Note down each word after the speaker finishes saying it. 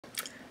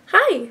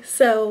Hi,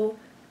 so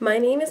my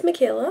name is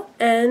Michaela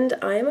and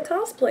I am a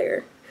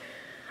cosplayer.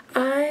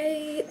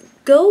 I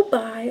go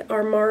by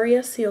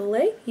Armaria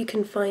Seole. You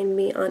can find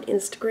me on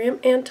Instagram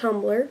and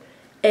Tumblr,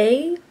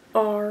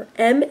 ARMARIA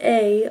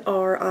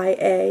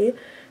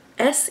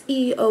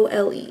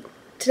SEOLE.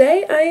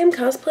 Today I am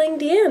cosplaying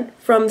Diane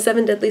from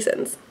Seven Deadly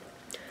Sins.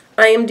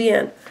 I am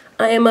Diane.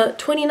 I am a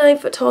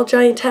 29-foot tall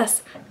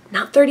giantess,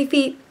 not 30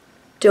 feet.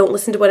 Don't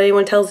listen to what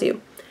anyone tells you.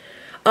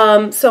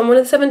 So I'm one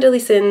of the Seven Deadly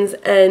Sins,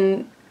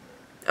 and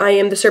I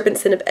am the serpent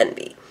sin of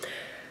envy.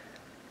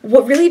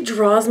 What really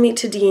draws me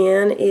to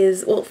Diane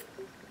is, well,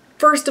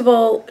 first of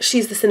all,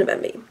 she's the sin of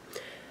envy.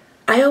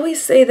 I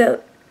always say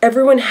that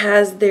everyone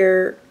has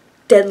their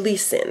deadly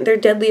sin, their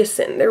deadliest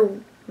sin. They're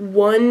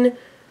one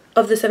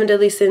of the seven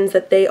deadly sins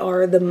that they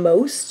are the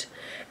most.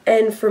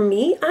 And for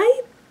me,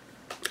 I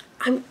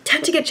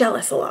tend to get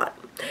jealous a lot.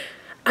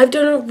 I've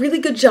done a really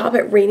good job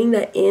at reining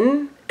that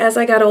in as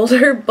I got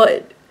older,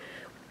 but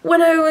when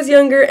I was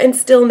younger and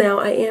still now,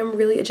 I am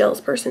really a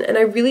jealous person, and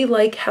I really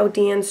like how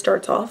Diane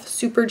starts off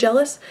super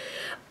jealous,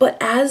 but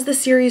as the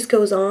series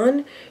goes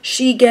on,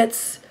 she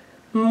gets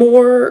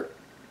more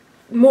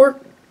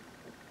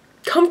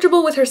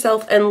comfortable with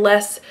herself and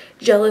less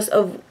jealous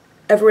of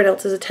everyone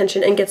else's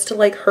attention and gets to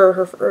like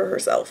her for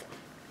herself.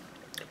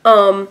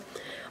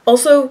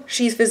 Also,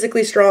 she's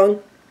physically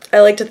strong.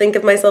 I like to think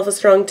of myself as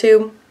strong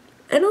too,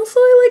 and also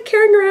I like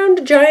carrying around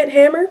a giant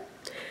hammer.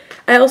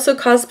 I also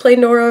cosplay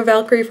Nora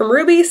Valkyrie from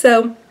Ruby,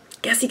 so I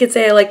guess you could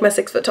say I like my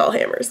 6-foot tall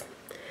hammers.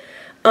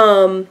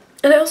 And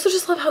I also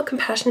just love how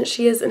compassionate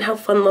she is and how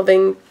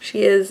fun-loving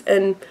she is,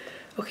 and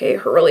okay,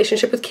 her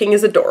relationship with King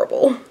is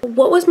adorable.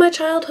 What was my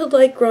childhood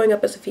like growing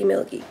up as a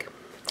female geek?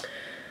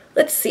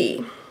 Let's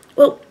see.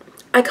 Well,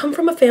 I come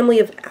from a family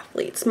of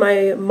athletes.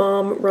 My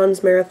mom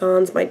runs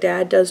marathons, my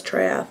dad does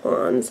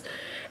triathlons,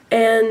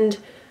 and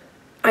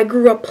I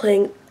grew up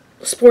playing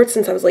sports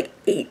since I was like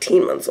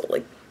 18 months old,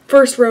 like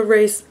first road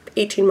race,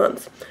 18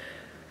 months.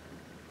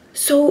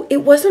 So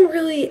it wasn't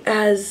really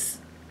as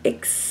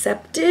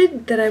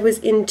accepted that I was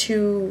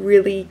into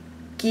really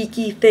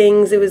geeky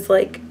things. It was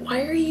like,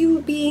 why are you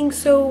being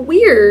so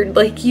weird?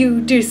 Like, you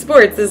do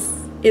sports, this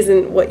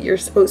isn't what you're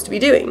supposed to be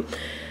doing.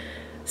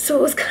 So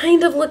it was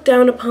kind of looked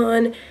down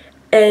upon,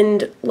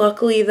 and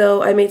luckily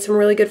though, I made some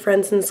really good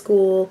friends in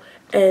school,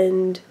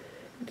 and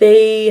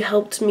they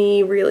helped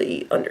me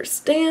really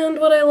understand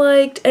what I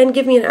liked and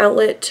give me an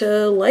outlet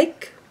to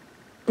like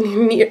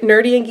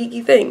nerdy and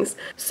geeky things.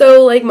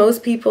 So like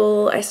most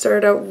people, I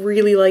started out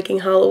really liking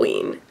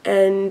Halloween,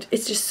 and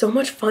it's just so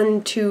much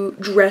fun to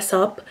dress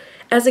up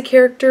as a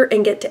character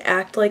and get to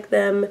act like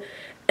them,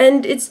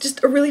 and it's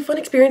just a really fun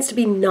experience to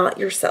be not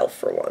yourself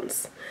for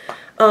once.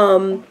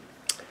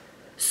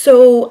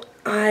 So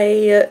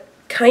I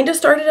kind of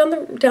started on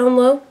the down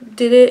low,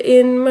 did it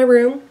in my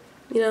room,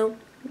 you know,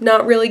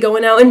 not really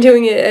going out and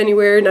doing it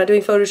anywhere, not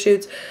doing photo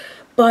shoots,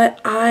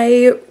 but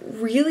I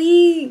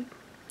really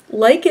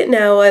like it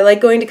now. I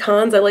like going to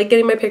cons, I like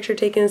getting my picture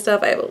taken and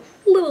stuff. I have a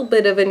little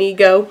bit of an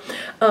ego.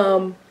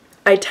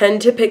 I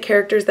tend to pick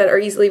characters that are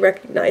easily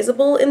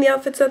recognizable in the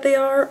outfits that they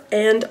are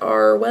and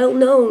are well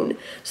known,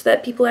 so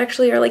that people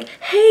actually are like,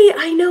 hey,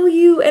 I know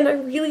you and I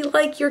really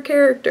like your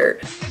character.